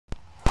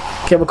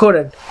Okay,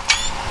 recording.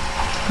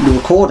 You're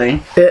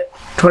recording? Yeah,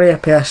 20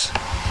 FPS.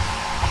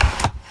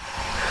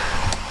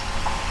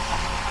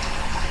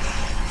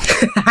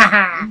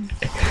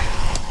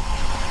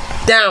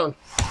 Down.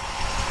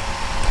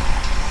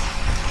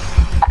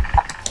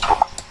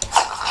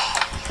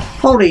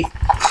 Holy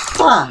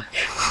fuck.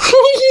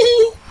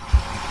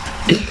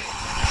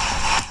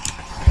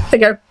 There you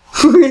go.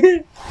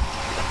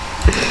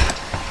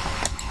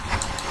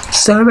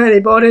 So many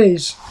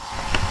bodies.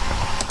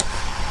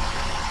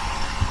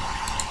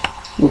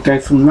 We'll go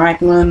from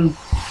Ragman.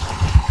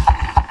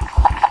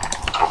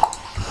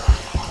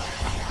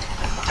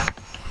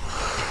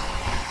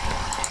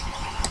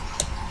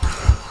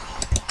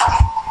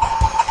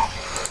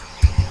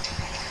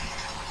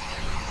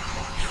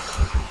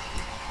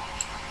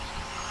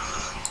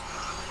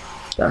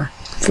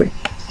 Three.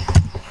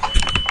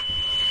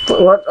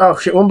 What? Oh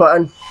shit, one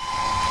button.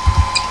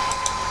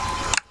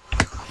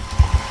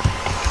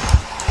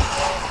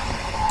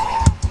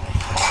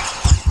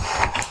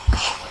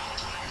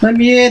 Let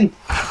me in.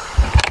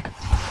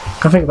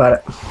 Can't think about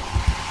it.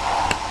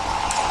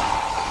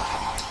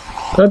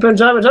 Open,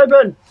 Simon,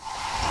 open!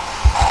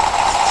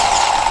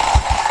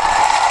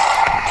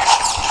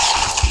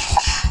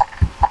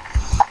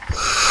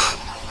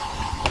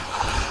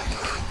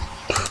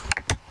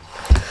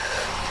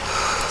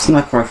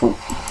 Sniper rifle.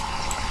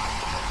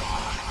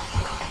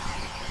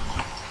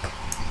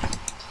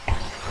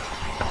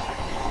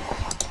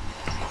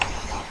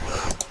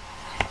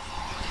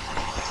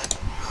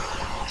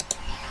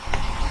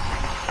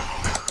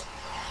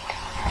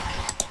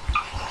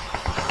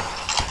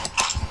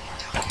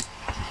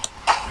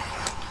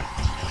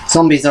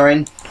 Zombies are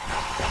in.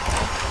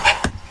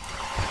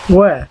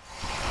 Where?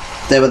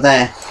 They were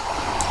there.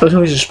 There's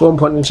always a spawn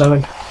point in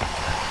something.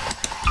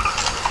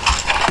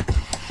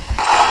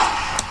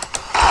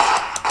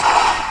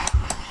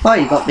 Oh,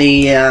 you got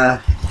the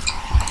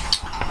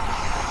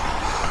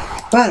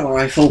battle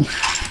rifle.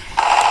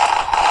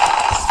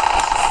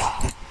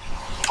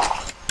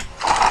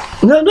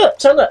 No, look,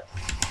 turn it.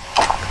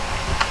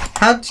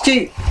 How did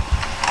you?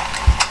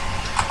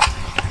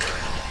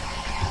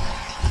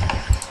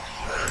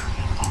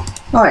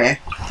 Oh yeah.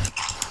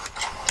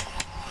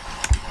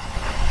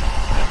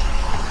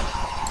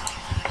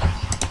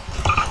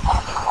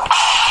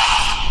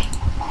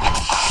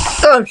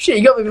 Oh shit,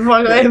 you got me before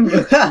I got him.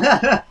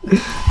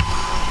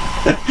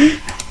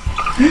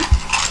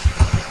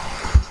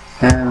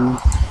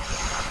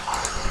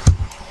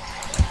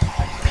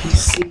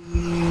 PC.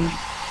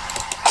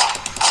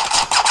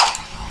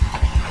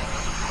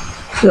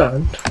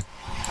 So,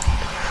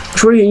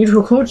 which one do you need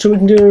to record so we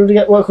can do to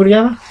get work all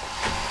together?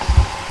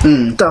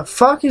 The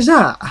fuck is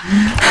that?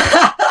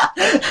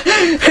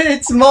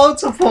 It's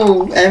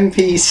multiple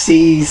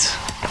NPCs.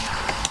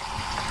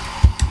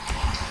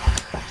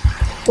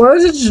 Why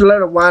is it just a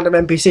load of random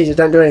NPCs that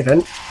don't do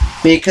anything?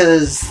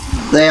 Because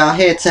they are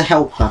here to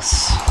help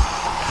us.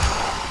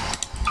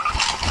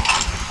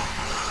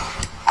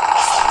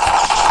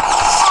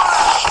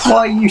 Why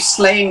are you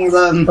slaying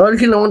them? I only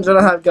kill the ones that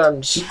have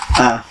guns.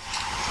 Ah.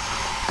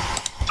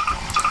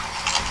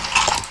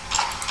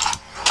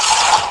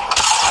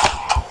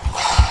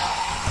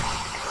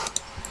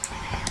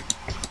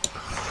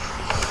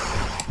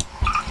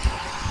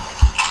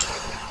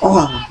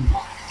 Oh.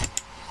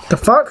 The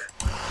fuck?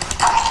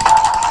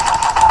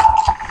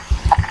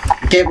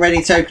 Get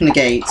ready to open the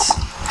gates.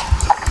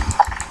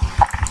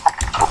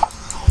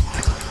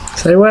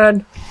 Say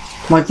when.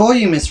 My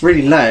volume is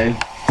really low.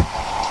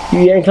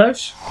 You getting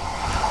close?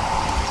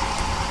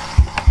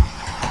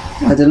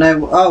 I don't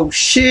know. Oh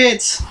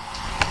shit!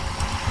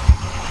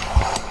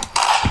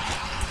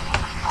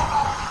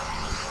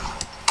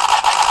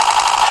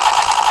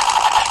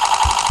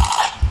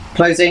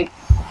 Closing.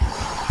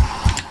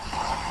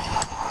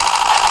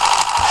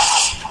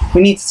 We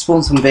need to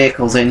spawn some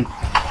vehicles in.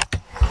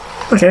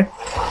 Okay.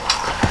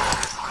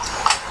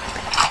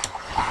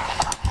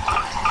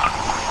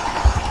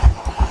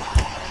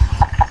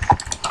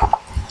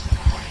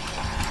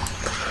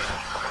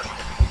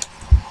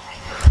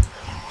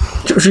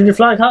 Should you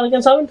fly a car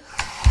against someone?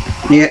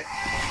 Yeah.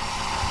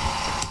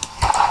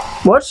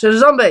 What? There's a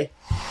zombie!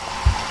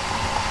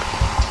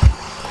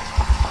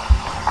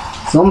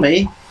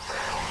 Zombie?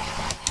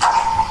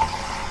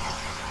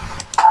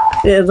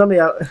 Yeah, zombie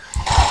out.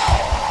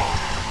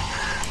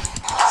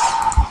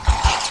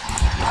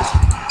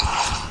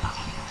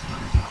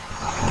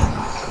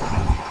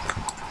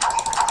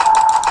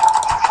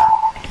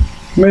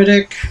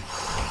 Medic.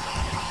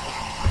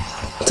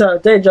 So,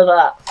 danger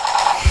that.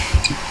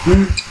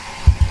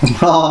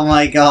 Oh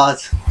my god.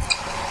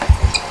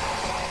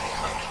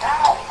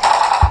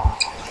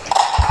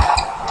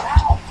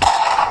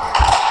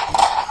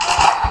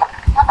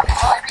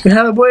 We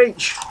have a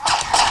breach.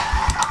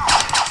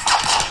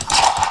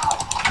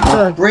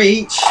 A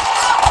breach?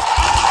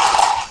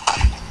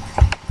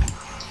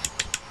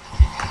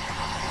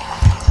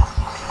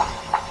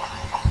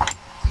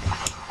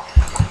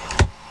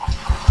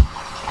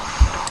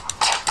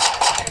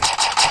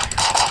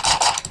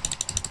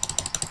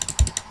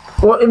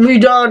 What have you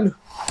done?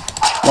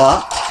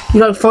 What? You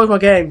don't froze my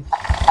game.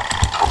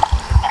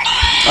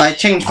 I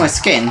changed my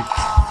skin.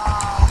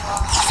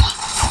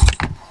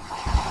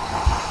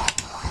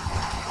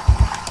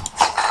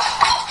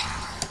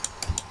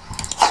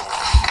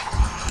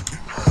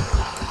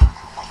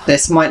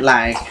 This might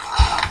lag.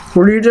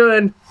 What are you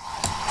doing?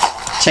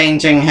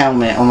 Changing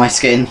helmet on my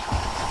skin.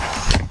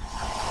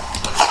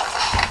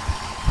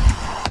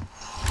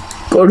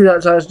 Gotta do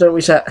that so don't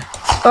reset.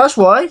 That's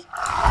why.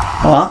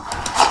 What?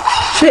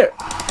 Shit.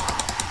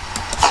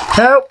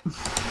 Help.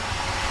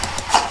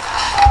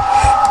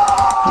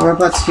 We're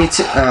about to get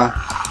to.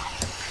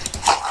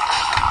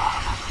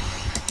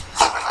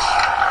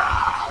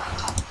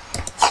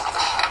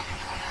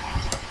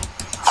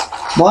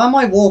 Why am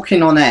I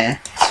walking on air?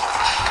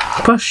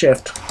 Press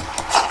shift.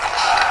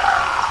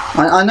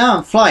 I know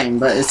I'm flying,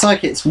 but it's like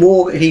he's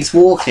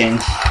walking.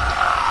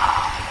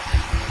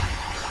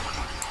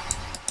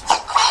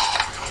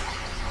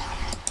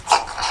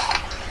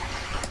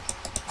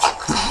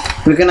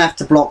 We're gonna have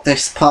to block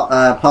this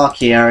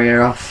parky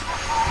area off.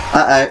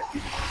 Uh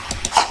oh.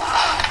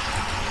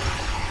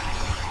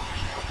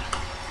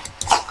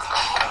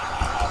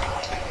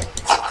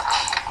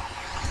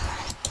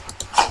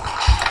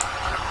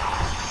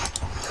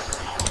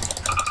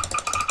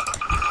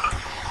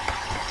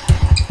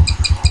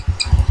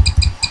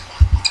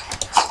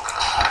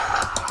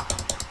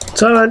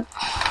 Simon.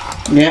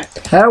 Yeah.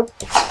 Help.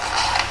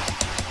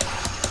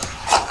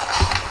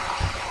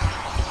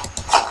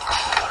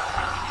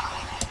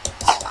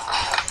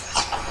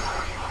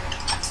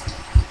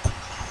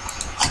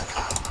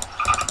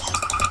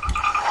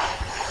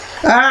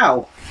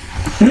 Ow!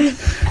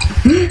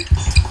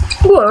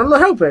 What? I'm not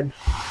helping.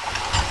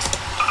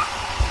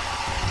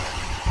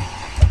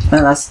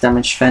 Oh, that's a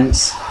damaged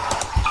fence.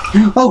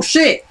 Oh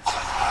shit!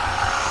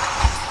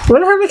 Where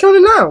the hell are they coming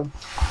in now?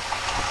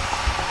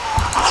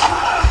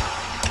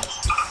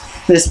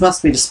 This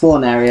must be the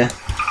spawn area.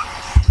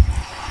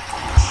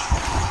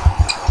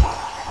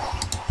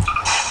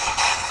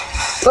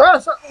 Ah,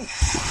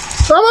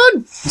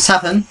 Simon! What's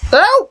happened?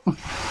 Help!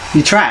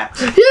 You trapped?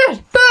 Yes,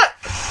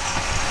 back!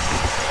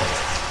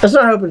 That's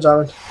not helping,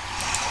 Simon.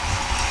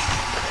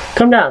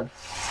 Come down.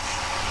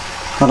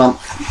 Hold on.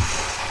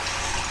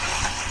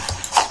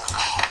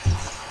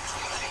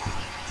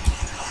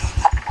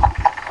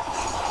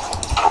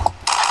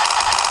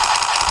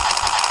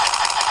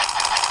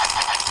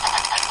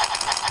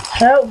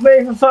 Help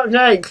me, for fuck's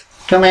sake!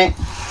 Come here.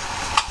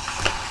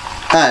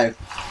 Oh.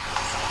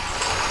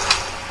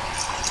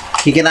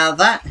 You get out of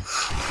that?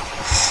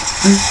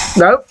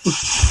 Nope.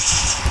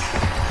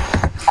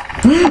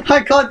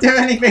 I can't do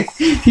anything.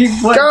 You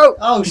went. Go!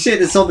 Oh shit,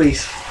 there's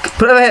zombies.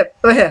 Put it over here,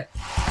 over here.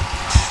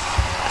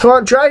 Come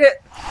on, drag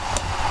it.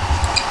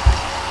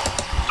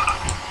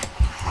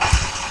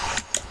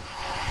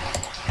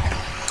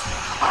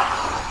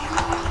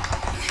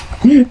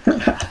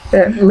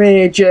 Let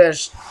me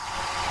just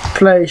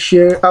place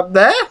you up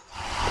there.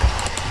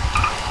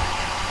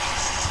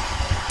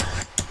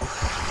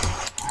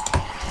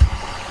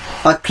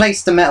 I've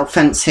placed the metal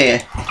fence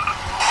here.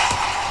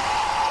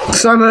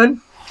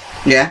 Simon,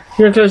 Yeah?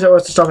 you're gonna close that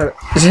was to stop it.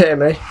 It's hitting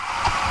me.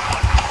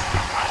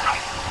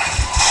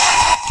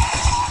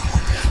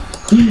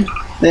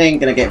 They ain't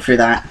gonna get through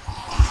that.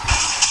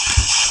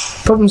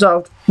 Problem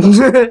solved.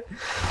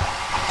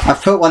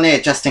 I've put one here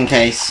just in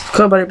case.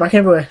 Come on, buddy, back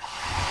everywhere.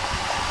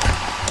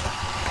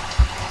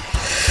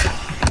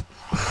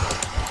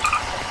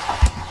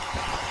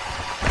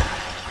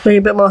 Make it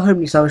a bit more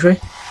homely, Simon, shall we?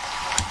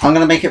 I'm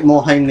gonna make it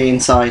more homely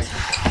inside.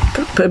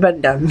 Put a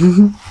bed down.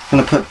 I'm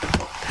gonna put.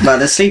 Well,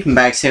 there's sleeping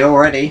bags here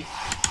already.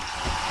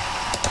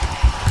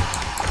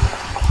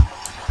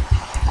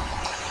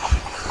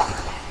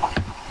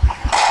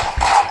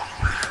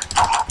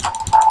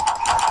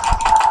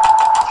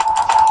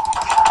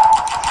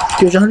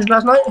 You was 100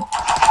 last night?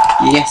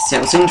 Yes, it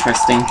was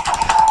interesting.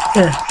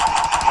 Yeah.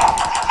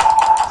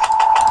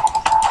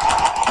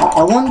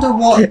 I wonder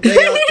what they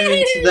are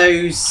doing to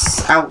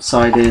those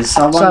outsiders.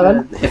 I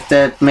wonder if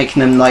they're making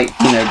them like,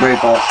 you know,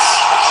 robots.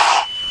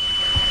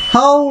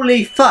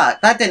 Holy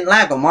fuck, that didn't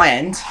lag on my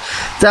end.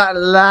 That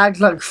lagged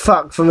like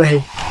fuck for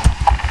me.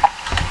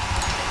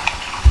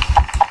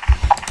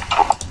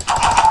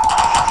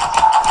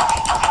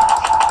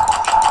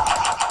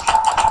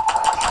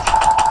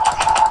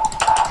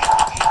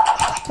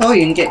 Oh,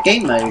 you can get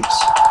game modes.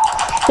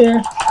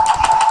 Yeah.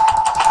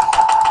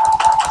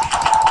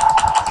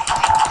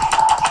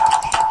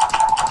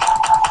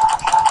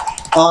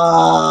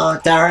 Oh,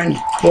 Darren.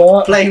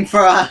 What?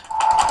 Flamethrower.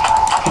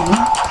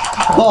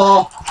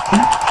 Oh.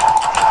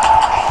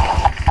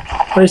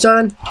 What are you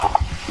saying?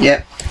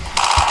 Yep.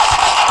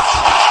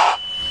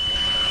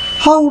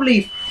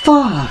 Holy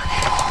fuck.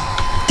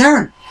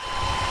 Darren.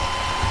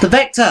 The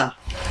Vector.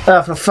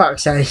 Oh, for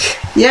fuck's sake.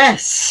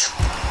 Yes.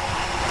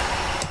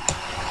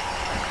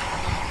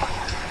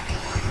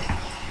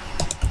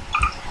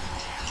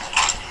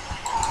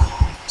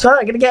 So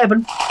I'm gonna get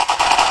open.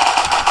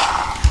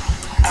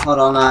 Hold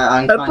on,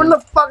 I'm Open the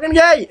fucking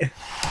gate!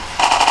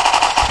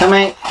 Come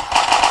in.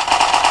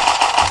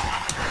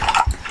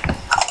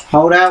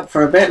 Hold out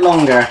for a bit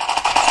longer.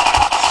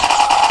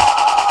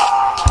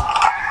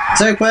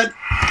 It's open.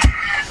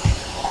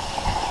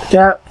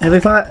 Yeah, heavy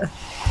fire.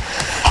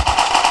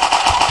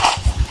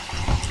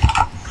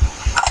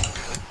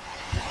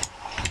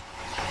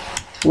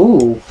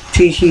 Ooh,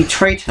 TG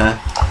traitor.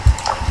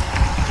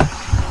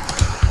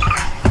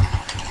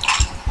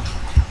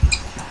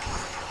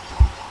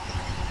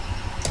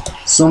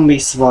 Zombie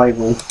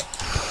survival.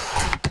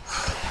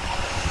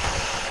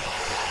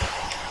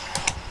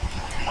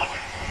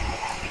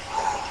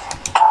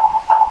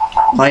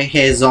 I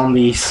hear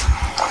zombies.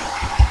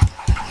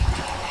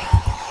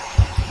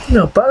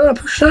 No button,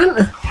 push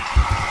that.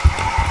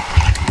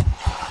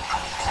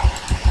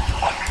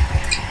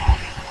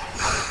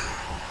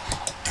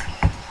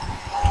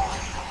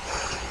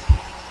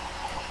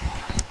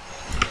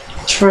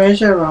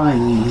 Treasure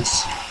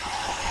Islands.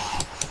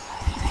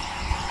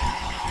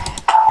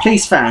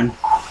 Please fan.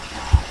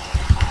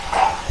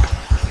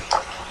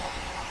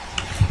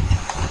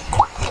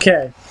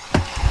 Okay.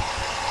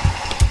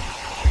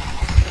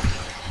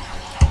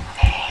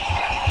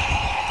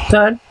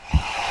 Done.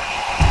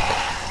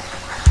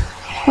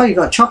 Oh, you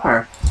got a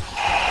chopper.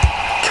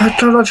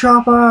 Catch on the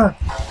chopper.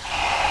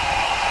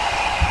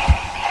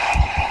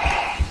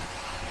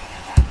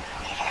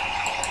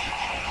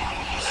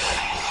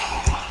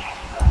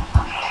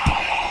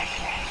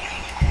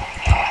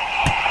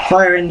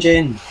 Fire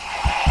engine.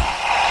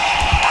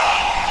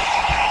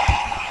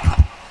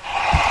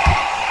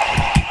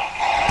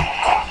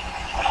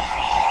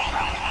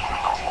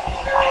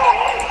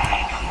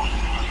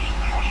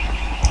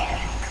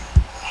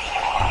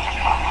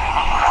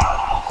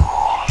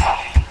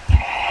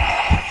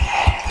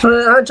 So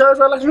I charge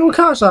my like a little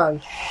car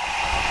sign.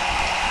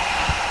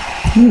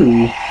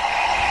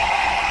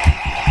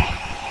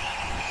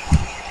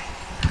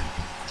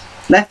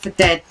 Left 4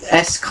 Dead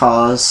S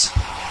cars.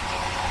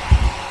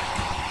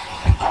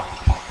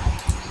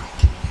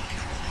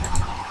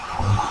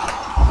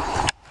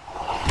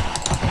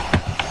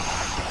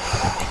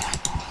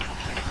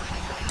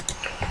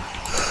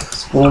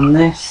 Spawn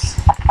this.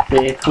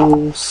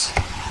 Vehicles.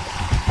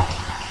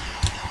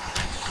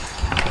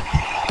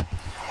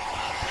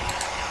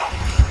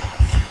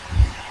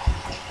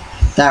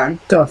 Darren.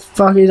 The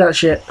fuck is that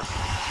shit?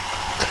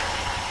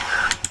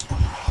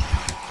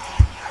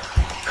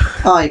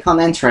 Oh, you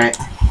can't enter it.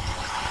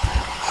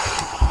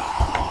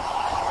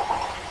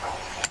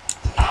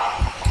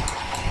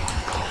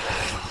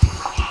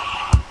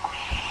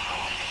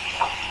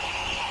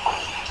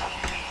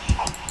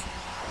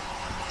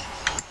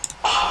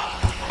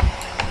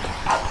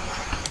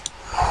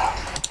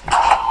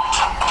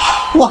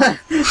 What?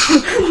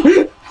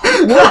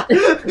 What?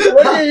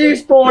 Where did you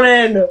spawn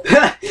in?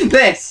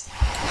 This.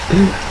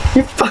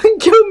 You fucking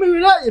killed me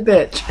with that, you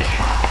bitch.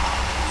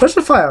 Where's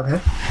the fire,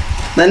 man?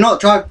 They're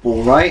not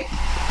drivable, right?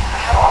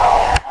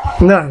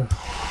 No.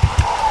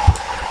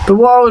 But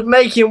what I was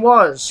making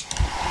was.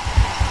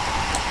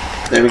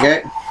 There we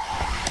go.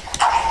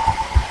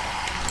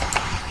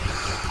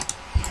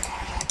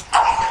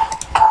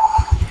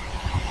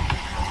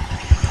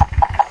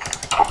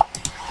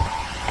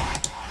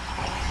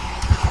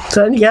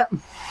 So you get.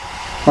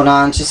 Hold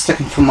on, I'm just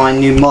looking for my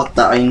new mod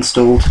that I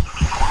installed.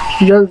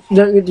 You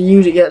don't get to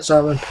use it yet,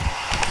 Simon.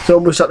 So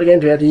we'll start the game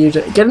to be able to use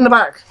it. Get in the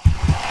back.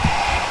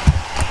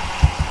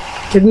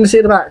 Get in the seat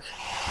at the back.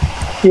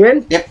 You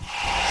in? Yep.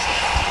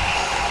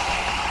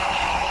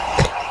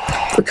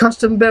 The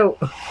custom built.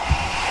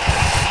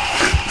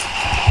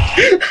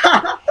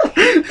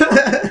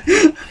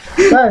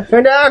 No,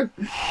 go down.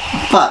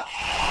 Fuck.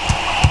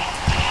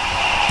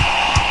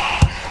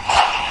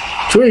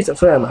 Jeez, that's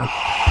fair, man.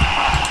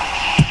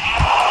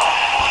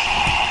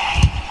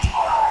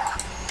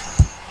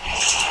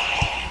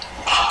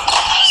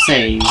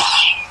 Save.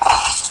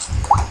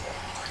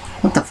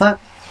 What the fuck?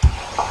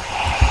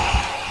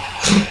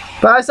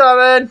 Bye,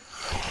 Simon.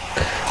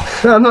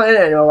 No, I'm not in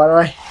it anymore, by the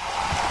way.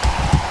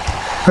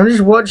 I'm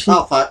just watching.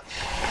 Oh fuck.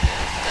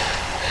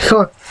 Come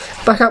on.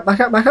 Back up, back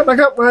up, back up, back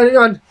up. Where are you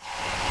going?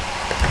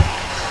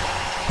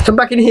 Come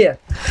back in here.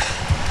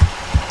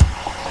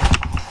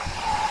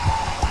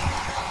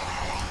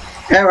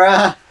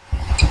 Error.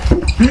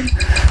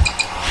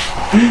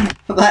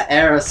 That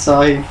error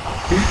sign.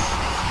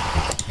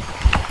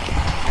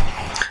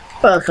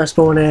 Well, I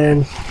spawn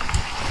in.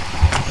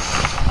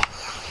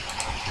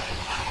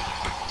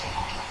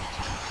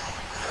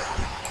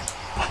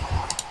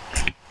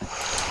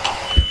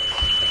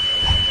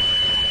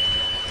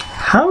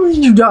 How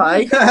did you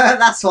die?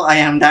 That's what I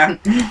am, Darren.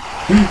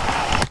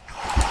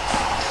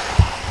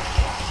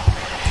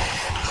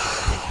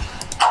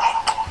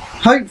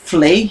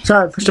 Hopefully.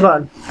 Sorry, push the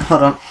button.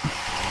 Hold on.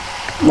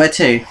 Where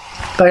to?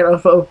 Back at the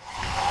photo.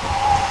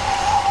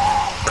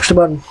 Push the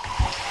button.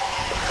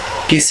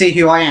 Can you see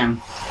who I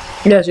am?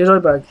 Yes, you're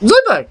Zoidberg.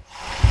 Zoidberg!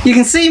 You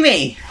can see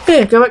me!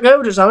 Yeah, go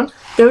over to it, Simon.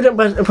 Go over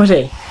to it, push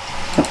it.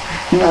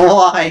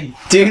 Why?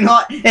 Do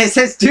not. It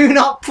says do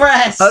not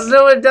press! I don't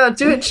know what it does.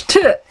 Do it to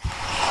it.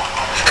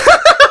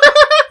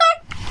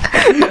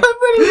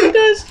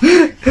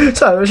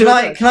 So,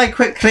 can I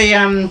quickly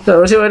so,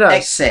 we'll see what it does.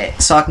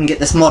 exit so I can get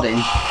this mod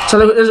in? So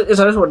look, this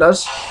is what it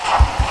does.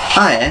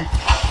 Oh yeah.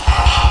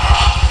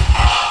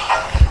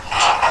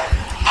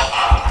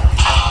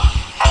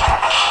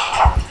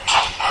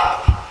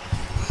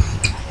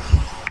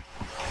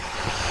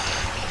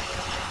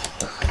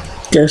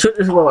 Yeah, so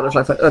this is what it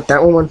looks like.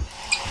 That one.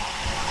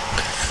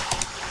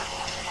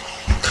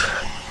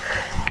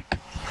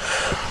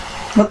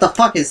 What the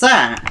fuck is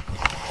that?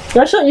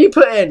 That's what you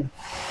put in.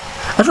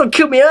 That's what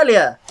killed me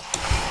earlier.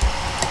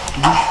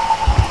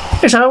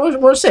 Yes, I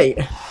want to see.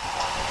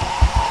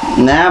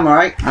 Nah, I'm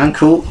alright. I'm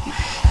cool.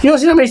 You don't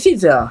see how many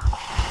seats there are?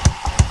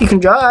 You can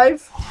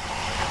drive.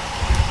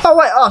 Oh,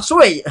 wait. Oh,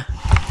 sweet.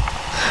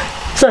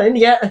 So, in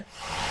yet.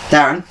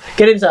 Darren.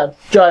 Get inside.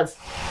 Drive.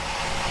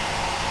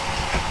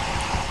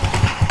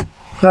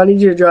 I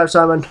need you to drive,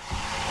 Simon.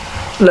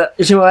 Look,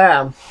 you see where I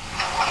am?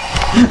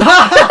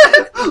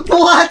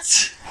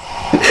 What?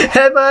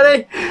 Hey,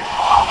 buddy.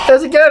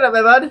 There's a girl up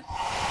there, bud.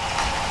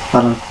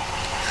 Hold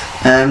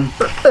on.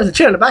 There's a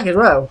chair in the back as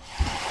well.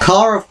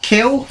 Car of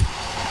Kill.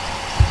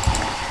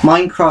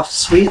 Minecraft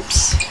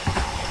sweeps.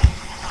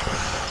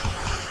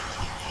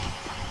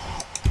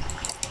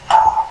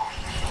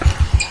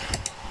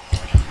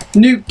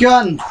 New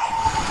gun.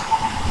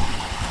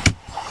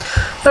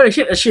 Holy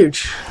shit, that's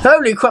huge.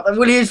 Holy crap, that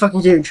really is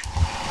fucking huge.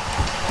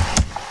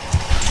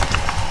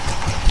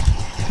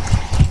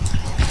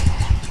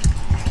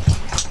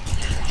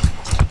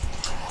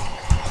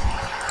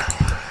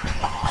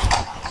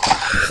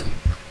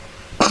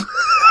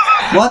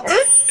 What?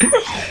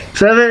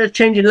 So they're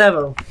changing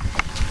level.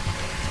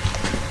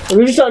 Have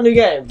we just started a new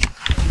game?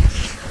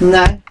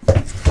 No.